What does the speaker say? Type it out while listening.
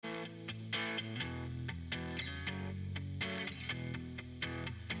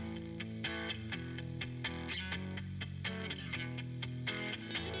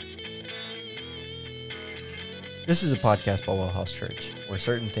This is a podcast by Well House Church, where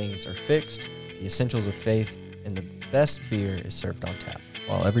certain things are fixed, the essentials of faith, and the best beer is served on tap,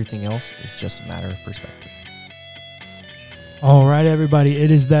 while everything else is just a matter of perspective. All right, everybody,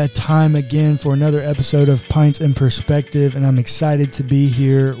 it is that time again for another episode of Pints and Perspective, and I'm excited to be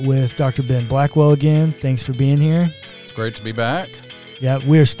here with Dr. Ben Blackwell again. Thanks for being here. It's great to be back. Yeah,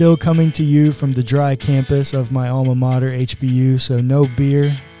 we are still coming to you from the dry campus of my alma mater, HBU, so no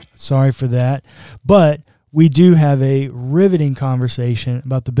beer. Sorry for that. But we do have a riveting conversation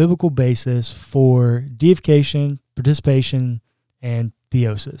about the biblical basis for deification, participation, and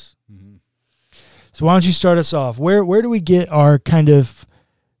theosis. Mm-hmm. So why don't you start us off? Where do we get our kind of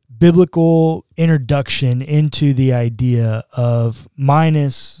biblical introduction into the idea of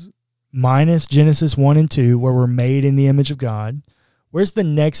minus Genesis 1 and 2, where we're made in the image of God? Where's the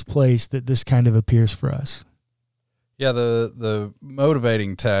next place that this kind of appears for us? Yeah, the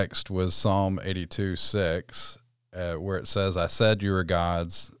motivating text was Psalm 82:6, where it says, "I said you are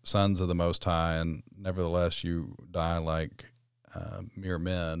gods, sons of the Most High, and nevertheless you die like mere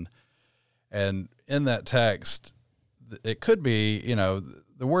men." And in that text, it could be,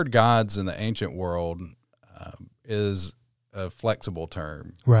 the word gods in the ancient world is a flexible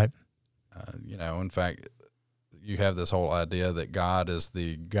term. Right. In fact, you have this whole idea that God is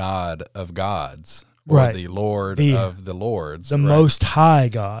the God of gods. Or right. The Lord of the Lords. The Most High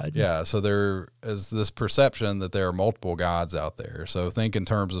God. Yeah, so there is this perception that there are multiple gods out there. So think in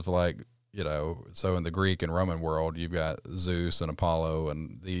terms of so in the Greek and Roman world, you've got Zeus and Apollo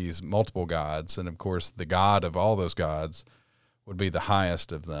and these multiple gods. And, of course, the God of all those gods would be the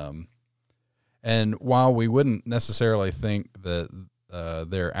highest of them. And while we wouldn't necessarily think that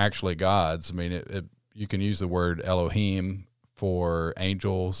they're actually gods, I mean, you can use the word Elohim for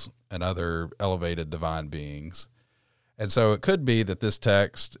angels and other elevated divine beings. And so it could be that this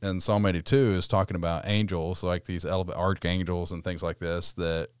text in Psalm 82 is talking about angels, like these archangels and things like this,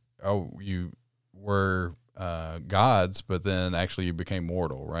 that, you were gods, but then actually you became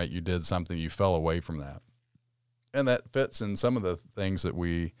mortal, right? You did something, you fell away from that. And that fits in some of the things that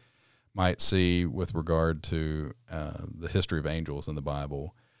we might see with regard to the history of angels in the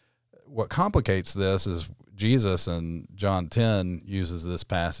Bible. What complicates this is Jesus in John 10 uses this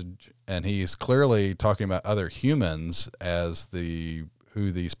passage, and he's clearly talking about other humans as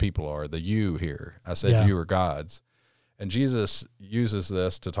who these people are, the you here. I said you are gods. And Jesus uses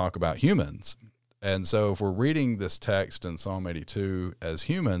this to talk about humans. And so if we're reading this text in Psalm 82 as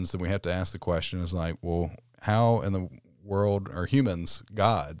humans, then we have to ask the question is like, well, how in the world are humans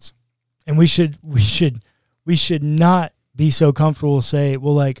gods? And we should not be so comfortable to say,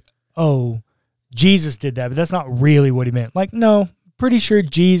 well, like, oh, Jesus did that, but that's not really what he meant. Like, no, pretty sure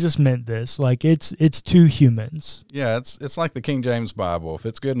Jesus meant this. Like, it's two humans. Yeah, it's like the King James Bible. If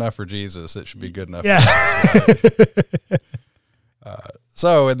it's good enough for Jesus, it should be good enough for us.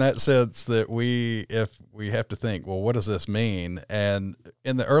 So in that sense that if we have to think, well, what does this mean? And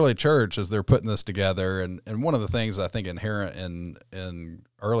in the early church, as they're putting this together, and one of the things I think inherent in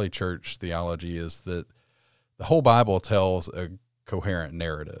early church theology is that the whole Bible tells a coherent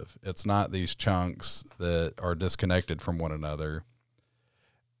narrative. It's not these chunks that are disconnected from one another.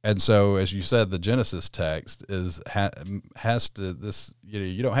 And so, as you said, the Genesis text has to this.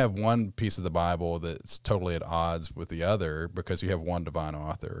 You don't have one piece of the Bible that's totally at odds with the other because you have one divine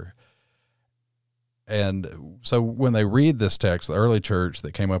author. And so, when they read this text, the early church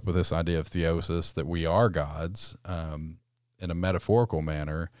that came up with this idea of theosis, that we are gods, in a metaphorical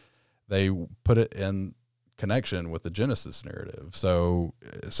manner, they put it in connection with the Genesis narrative. So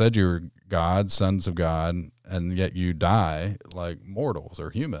it said you're gods, sons of God, and yet you die like mortals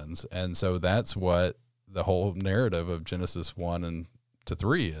or humans. And so that's what the whole narrative of Genesis 1 and to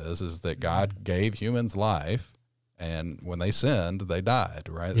 3 is that God gave humans life, and when they sinned, they died,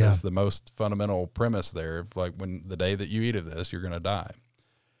 right? Yeah. That's the most fundamental premise there. Like, when the day that you eat of this, you're going to die.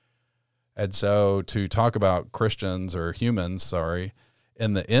 And so to talk about Christians or humans,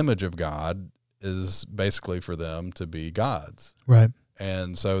 in the image of God is basically for them to be gods. Right.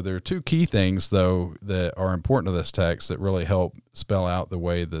 And so there are two key things, though, that are important to this text that really help spell out the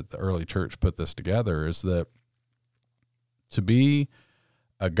way that the early church put this together, is that to be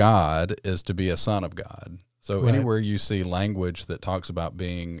a god is to be a son of God. So right. Anywhere you see language that talks about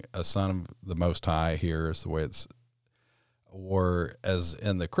being a son of the Most High, here is the way it's, or as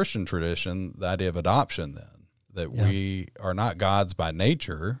in the Christian tradition, the idea of adoption then, that we are not gods by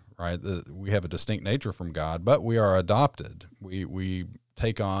nature, right? We have a distinct nature from God, but we are adopted. We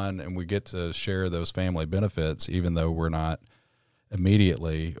take on and we get to share those family benefits, even though we're not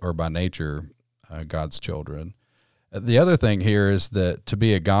immediately or by nature God's children. The other thing here is that to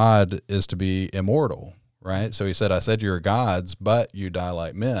be a god is to be immortal, right? So he said, I said you're gods, but you die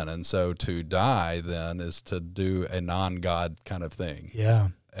like men. And so to die then is to do a non-God kind of thing. Yeah.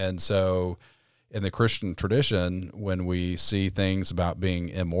 And so in the Christian tradition, when we see things about being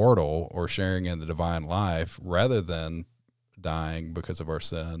immortal or sharing in the divine life rather than dying because of our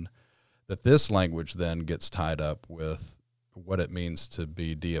sin, that this language then gets tied up with what it means to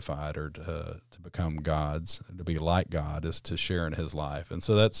be deified or to become gods, to be like God, is to share in his life. And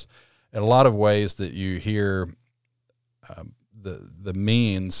so that's in a lot of ways that you hear the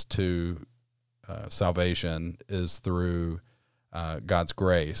means to salvation is through God's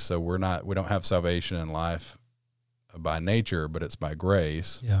grace. So we don't have salvation in life by nature, but it's by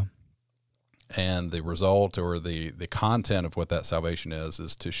grace. Yeah. And the result or the content of what that salvation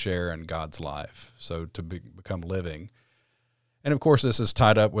is to share in God's life. So to become living. And of course, this is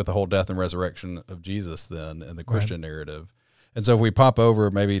tied up with the whole death and resurrection of Jesus then in the Christian narrative. And so if we pop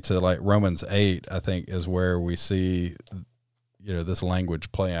over maybe to like Romans 8, I think is where we see, this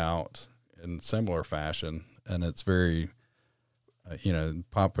language play out in similar fashion. And it's very,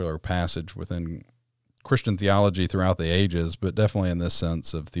 popular passage within Christian theology throughout the ages, but definitely in this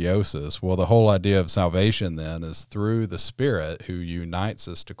sense of theosis. Well, the whole idea of salvation then is through the Spirit who unites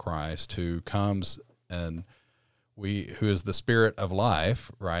us to Christ, who comes and who is the Spirit of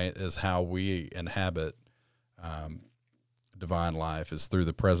life, right, is how we inhabit divine life, is through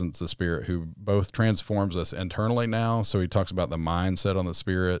the presence of the Spirit who both transforms us internally now. So he talks about the mindset on the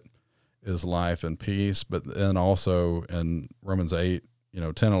Spirit is life and peace, but then also in Romans 8,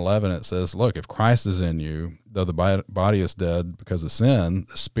 10, 11, it says, look, if Christ is in you, though the body is dead because of sin,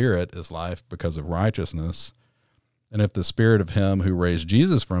 the Spirit is life because of righteousness. And if the Spirit of him who raised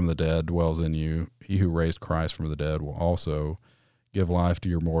Jesus from the dead dwells in you, he who raised Christ from the dead will also give life to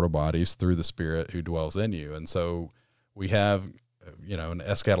your mortal bodies through the Spirit who dwells in you. And so we have, an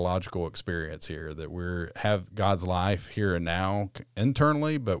eschatological experience here that we have God's life here and now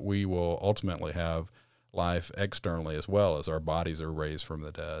internally, but we will ultimately have life externally as well as our bodies are raised from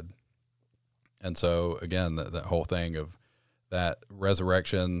the dead. And so again, that whole thing of that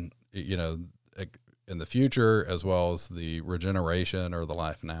resurrection, in the future, as well as the regeneration or the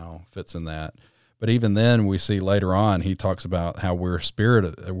life now fits in that. But even then we see later on, he talks about how we're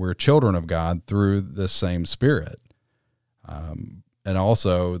children of God through this same Spirit. And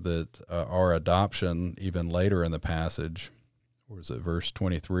also that our adoption, even later in the passage, or is it verse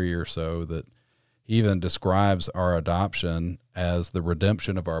 23 or so, that he even describes our adoption as the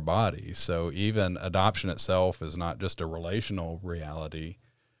redemption of our bodies. So even adoption itself is not just a relational reality,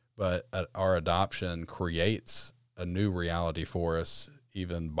 but our adoption creates a new reality for us,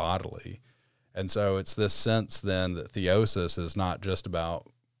 even bodily. And so it's this sense then that theosis is not just about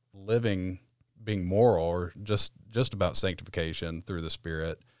living, being moral, or just about sanctification through the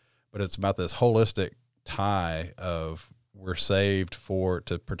Spirit, but it's about this holistic tie of we're saved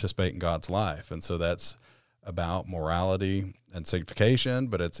to participate in God's life. And so that's about morality and sanctification,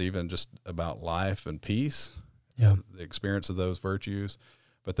 but it's even just about life and peace, the experience of those virtues.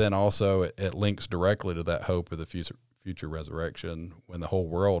 But then also it links directly to that hope of the future resurrection when the whole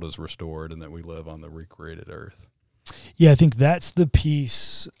world is restored and that we live on the recreated earth. Yeah, I think that's the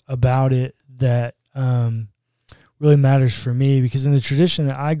piece about it that really matters for me, because in the tradition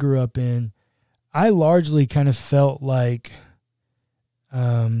that I grew up in, I largely kind of felt like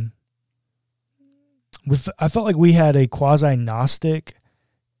I felt like we had a quasi-Gnostic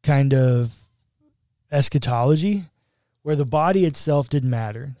kind of eschatology where the body itself didn't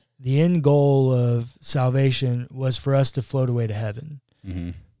matter. The end goal of salvation was for us to float away to heaven.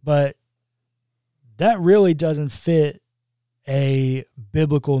 Mm-hmm. But that really doesn't fit a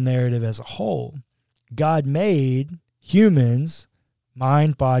biblical narrative as a whole. God made humans,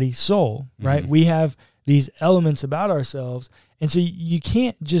 mind, body, soul, right? Mm-hmm. We have these elements about ourselves, and so you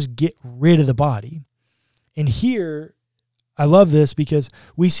can't just get rid of the body. And here, I love this because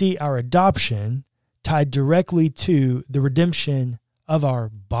we see our adoption tied directly to the redemption of our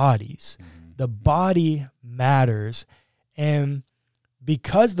bodies. Mm-hmm. The body matters, and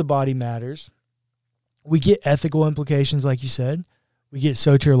because the body matters, we get ethical implications, like you said. We get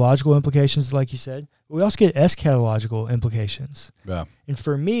soteriological implications, like you said. But we also get eschatological implications. Yeah. And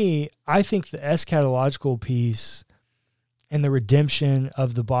for me, I think the eschatological piece and the redemption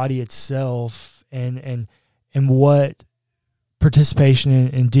of the body itself and what participation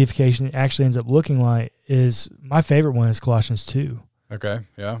in deification actually ends up looking like is my favorite one is Colossians 2. Okay,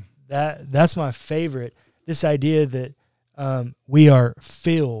 yeah. That's my favorite. This idea that we are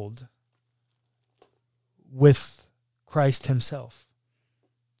filled with Christ himself.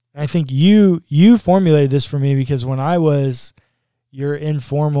 And I think you formulated this for me because when I was your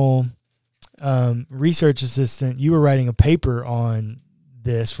informal research assistant, you were writing a paper on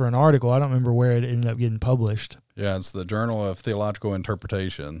this for an article. I don't remember where it ended up getting published. Yeah, it's the Journal of Theological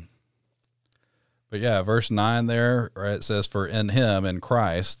Interpretation. But yeah, verse 9 there, right, it says, "For in him, in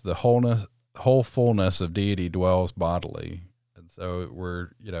Christ, the whole fullness of deity dwells bodily." And so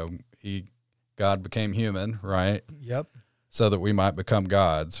God became human, right? Yep. So that we might become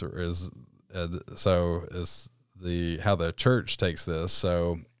gods, is how the church takes this.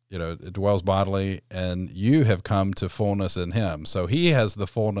 So, it dwells bodily, and you have come to fullness in him. So he has the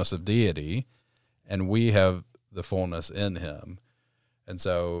fullness of deity, and we have the fullness in him. And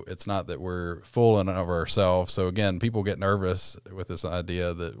so it's not that we're full in of ourselves. So again, people get nervous with this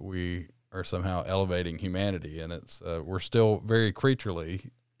idea that we are somehow elevating humanity, and it's we're still very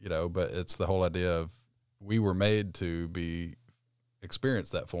creaturely, but it's the whole idea of we were made to experience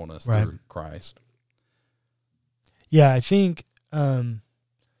that fullness through Christ. Yeah, I think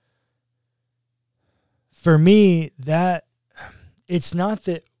for me that it's not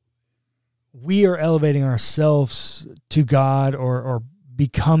that we are elevating ourselves to God or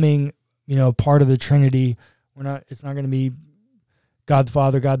becoming, part of the Trinity. It's not going to be God the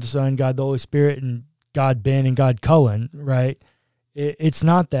Father, God the Son, God the Holy Spirit, and God Ben and God Cullen, right? It's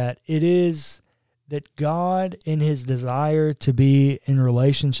not that. It is that God, in his desire to be in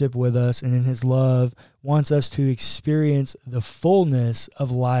relationship with us and in his love, wants us to experience the fullness of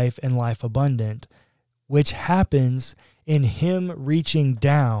life and life abundant, which happens in him reaching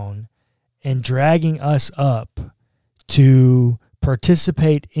down and dragging us up to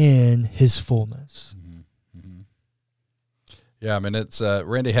participate in his fullness. Mm-hmm. Mm-hmm. Yeah, I mean, it's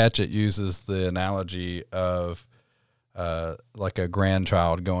Randy Hatchett uses the analogy of like a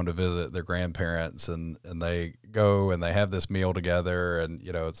grandchild going to visit their grandparents, and they go and they have this meal together, and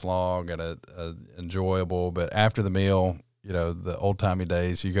it's long and enjoyable, but after the meal, the old-timey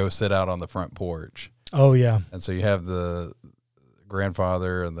days, you go sit out on the front porch. Oh yeah. And so you have the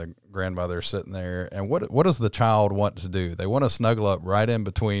grandfather and the grandmother sitting there, and what does the child want to do? They want to snuggle up right in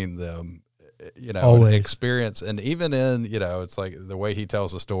between them, Always. And experience. And even in, it's like the way he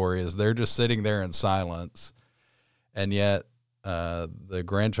tells the story is they're just sitting there in silence, and yet the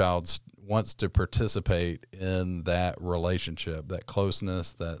grandchild wants to participate in that relationship, that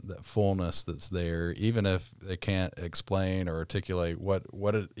closeness, that fullness that's there, even if they can't explain or articulate what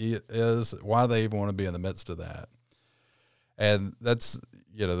it is, why they even want to be in the midst of that. And that's,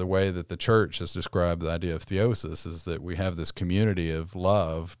 the way that the church has described the idea of theosis is that we have this community of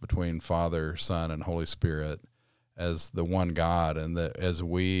love between Father, Son, and Holy Spirit as the one God, and that as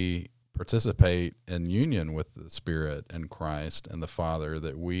we participate in union with the Spirit and Christ and the Father,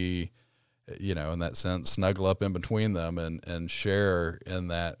 that we, in that sense, snuggle up in between them and share in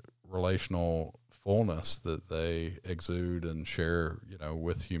that relational fullness that they exude and share,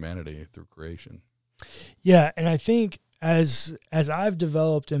 with humanity through creation. Yeah, and I think as I've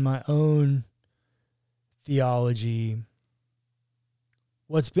developed in my own theology,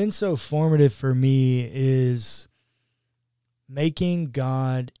 what's been so formative for me is making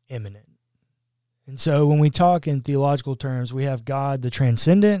God immanent. And so when we talk in theological terms, we have God the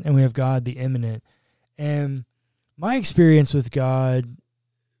transcendent and we have God the immanent. And my experience with God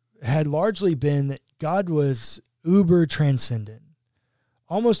had largely been that God was uber transcendent,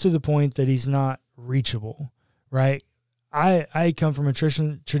 almost to the point that he's not reachable, right? I come from a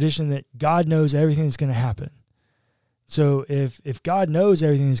tradition that God knows everything that's going to happen. So if God knows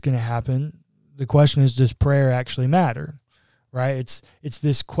everything that's going to happen, the question is, does prayer actually matter, right? It's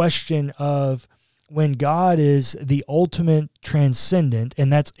this question of when God is the ultimate transcendent,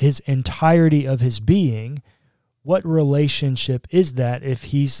 and that's his entirety of his being, what relationship is that if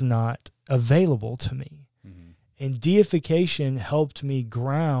he's not available to me? Mm-hmm. And deification helped me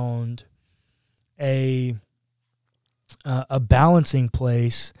ground a balancing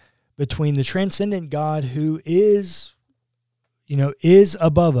place between the transcendent God who is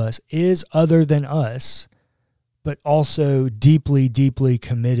above us, is other than us, but also deeply, deeply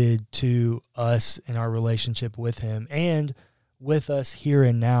committed to us and our relationship with him and with us here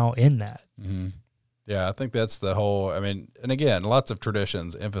and now in that. Mm-hmm. Yeah, I think that's the whole, and again, lots of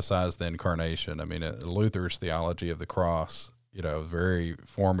traditions emphasize the incarnation. Luther's theology of the cross, very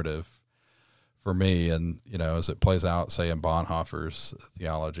formative for me, and as it plays out, say, in Bonhoeffer's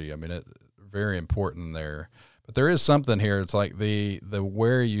theology, it very important there. But there is something here. It's like the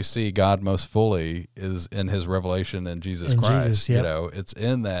where you see God most fully is in his revelation in Jesus Christ. Jesus, yep. It's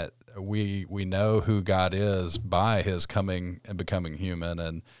in that we know who God is by his coming and becoming human,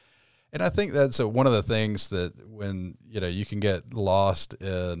 and I think that's one of the things that when you can get lost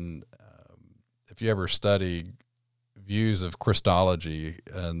in if you ever study views of Christology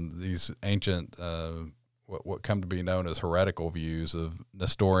and these ancient what come to be known as heretical views of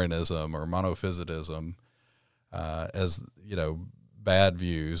Nestorianism or monophysitism as, bad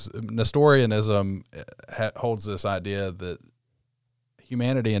views. Nestorianism holds this idea that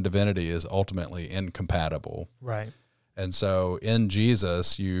humanity and divinity is ultimately incompatible. Right. And so in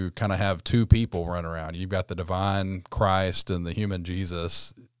Jesus, you kind of have two people run around. You've got the divine Christ and the human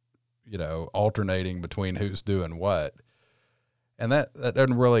Jesus, alternating between who's doing what. And that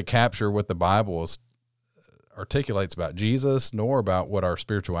doesn't really capture what the Bible articulates about Jesus, nor about what our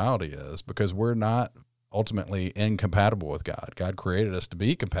spirituality is, because we're not ultimately incompatible with God. God created us to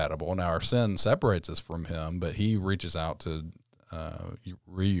be compatible. Now our sin separates us from him, but he reaches out to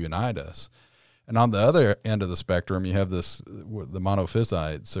reunite us. And on the other end of the spectrum, you have the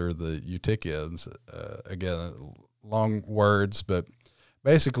monophysites or the Eutychians. Again, long words, but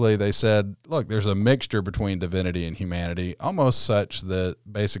basically they said, look, there's a mixture between divinity and humanity, almost such that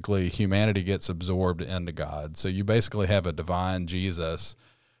basically humanity gets absorbed into God. So you basically have a divine Jesus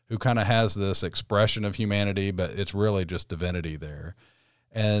who kind of has this expression of humanity, but it's really just divinity there.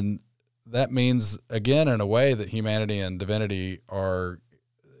 And that means, again, in a way, that humanity and divinity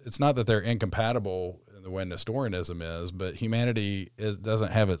it's not that they're incompatible in the way Nestorianism is, but humanity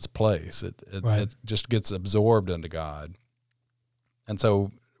doesn't have its place. It just gets absorbed into God. And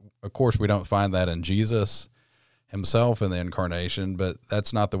so, of course, we don't find that in Jesus himself in the incarnation, but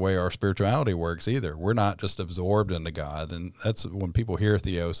that's not the way our spirituality works either. We're not just absorbed into God. And that's when people hear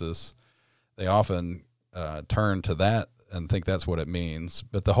theosis, they often turn to that and think that's what it means.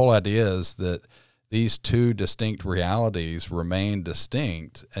 But the whole idea is that these two distinct realities remain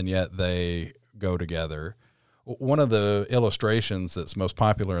distinct, and yet they go together. One of the illustrations that's most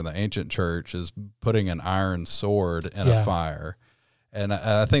popular in the ancient church is putting an iron sword in a fire. And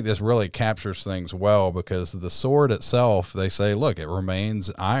I think this really captures things well, because the sword itself, they say, look, it remains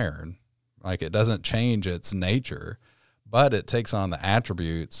iron. Like, it doesn't change its nature, but it takes on the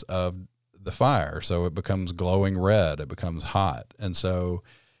attributes of the fire. So it becomes glowing red, it becomes hot. And so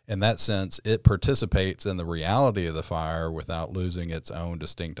in that sense, it participates in the reality of the fire without losing its own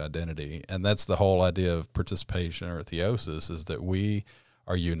distinct identity. And that's the whole idea of participation or theosis, is that we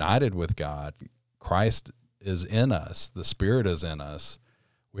are united with God. Christ is in us. The Spirit is in us.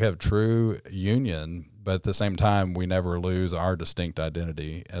 We have true union, but at the same time, we never lose our distinct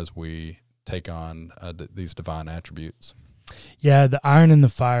identity as we take on these divine attributes. Yeah, the iron in the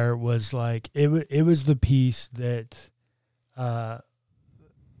fire was like, it was the piece that,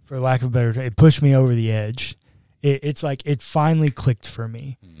 for lack of a better term, it pushed me over the edge. It's like it finally clicked for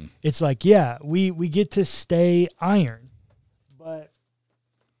me. Mm-hmm. It's like, yeah, we get to stay iron, but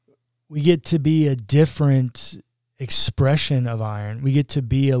we get to be a different expression of iron. We get to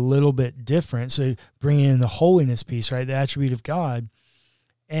be a little bit different. So bringing in the holiness piece, right, the attribute of God,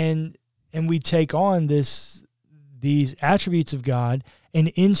 and we take on these attributes of God, and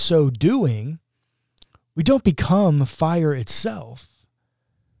in so doing, we don't become fire itself,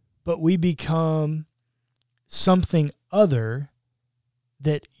 but we become something other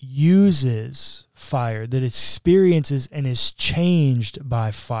that uses fire, that experiences and is changed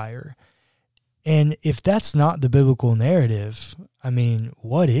by fire. And if that's not the biblical narrative, I mean,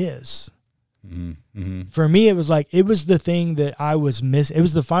 what is? Mm-hmm. For me, it was like, it was the thing that I was missing. It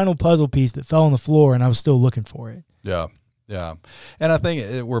was the final puzzle piece that fell on the floor, and I was still looking for it. Yeah. Yeah. And I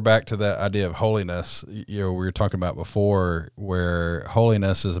think we're back to that idea of holiness, we were talking about before, where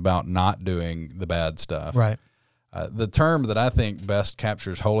holiness is about not doing the bad stuff. Right. The term that I think best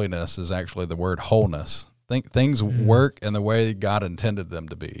captures holiness is actually the word wholeness. Things work in the way God intended them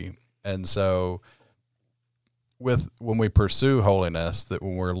to be. And so when we pursue holiness, that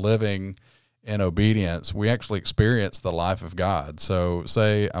when we're living in obedience, we actually experience the life of God. So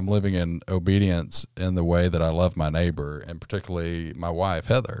say I'm living in obedience in the way that I love my neighbor, and particularly my wife,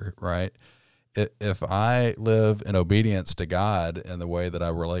 Heather, right? If I live in obedience to God in the way that I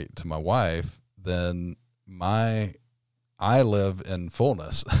relate to my wife, then I live in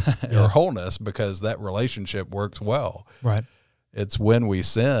fullness or wholeness, because that relationship works well. Right. It's when we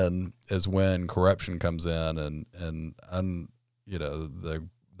sin is when corruption comes in, and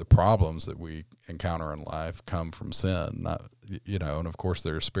the problems that we encounter in life come from sin, and of course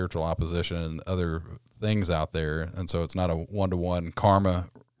there's spiritual opposition and other things out there. And so it's not a one-to-one karma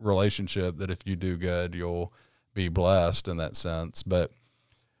relationship that if you do good, you'll be blessed in that sense. But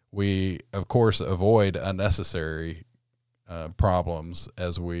we, of course, avoid unnecessary problems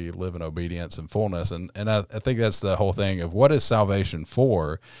as we live in obedience and fullness. And I think that's the whole thing of what is salvation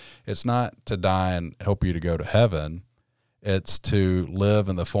for. It's not to die and help you to go to heaven. It's to live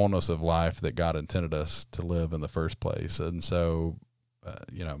in the fullness of life that God intended us to live in the first place. And so,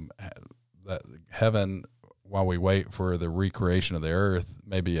 that heaven, while we wait for the recreation of the earth,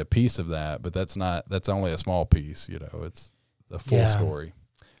 may be a piece of that, but that's only a small piece. It's the full story.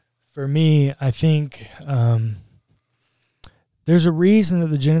 For me, I think there's a reason that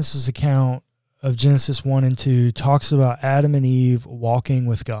the Genesis account of Genesis 1 and 2 talks about Adam and Eve walking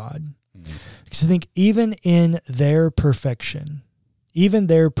with God. Mm-hmm. Because I think even in their perfection, even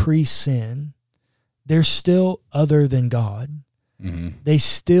their pre-sin, they're still other than God. Mm-hmm. They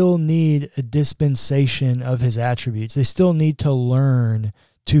still need a dispensation of his attributes. They still need to learn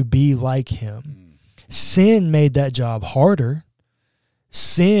to be like him. Mm-hmm. Sin made that job harder.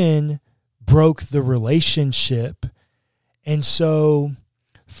 Sin broke the relationship. And so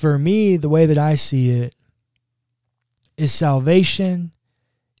for me, the way that I see it is salvation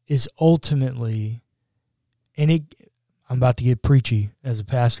is ultimately, and I'm about to get preachy as a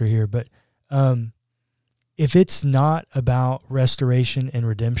pastor here, but if it's not about restoration and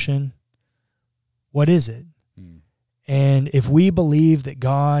redemption, what is it? And if we believe that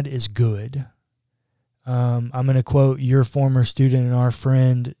God is good, I'm going to quote your former student and our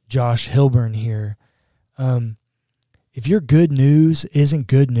friend Josh Hilburn here. If your good news isn't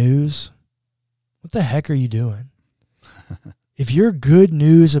good news, what the heck are you doing? If your good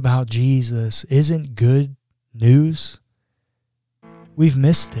news about Jesus isn't good news, we've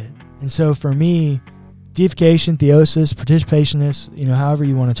missed it. And so for me, deification, theosis, participationist, however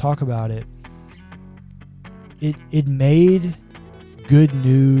you want to talk about it, it made good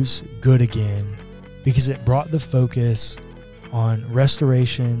news good again because it brought the focus on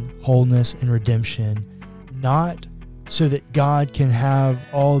restoration, wholeness, and redemption, not so that God can have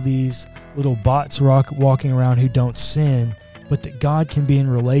all these little bots walking around who don't sin, but that God can be in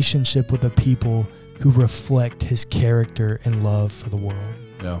relationship with a people who reflect his character and love for the world.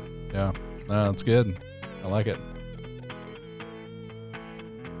 Yeah. No, that's good. I like it.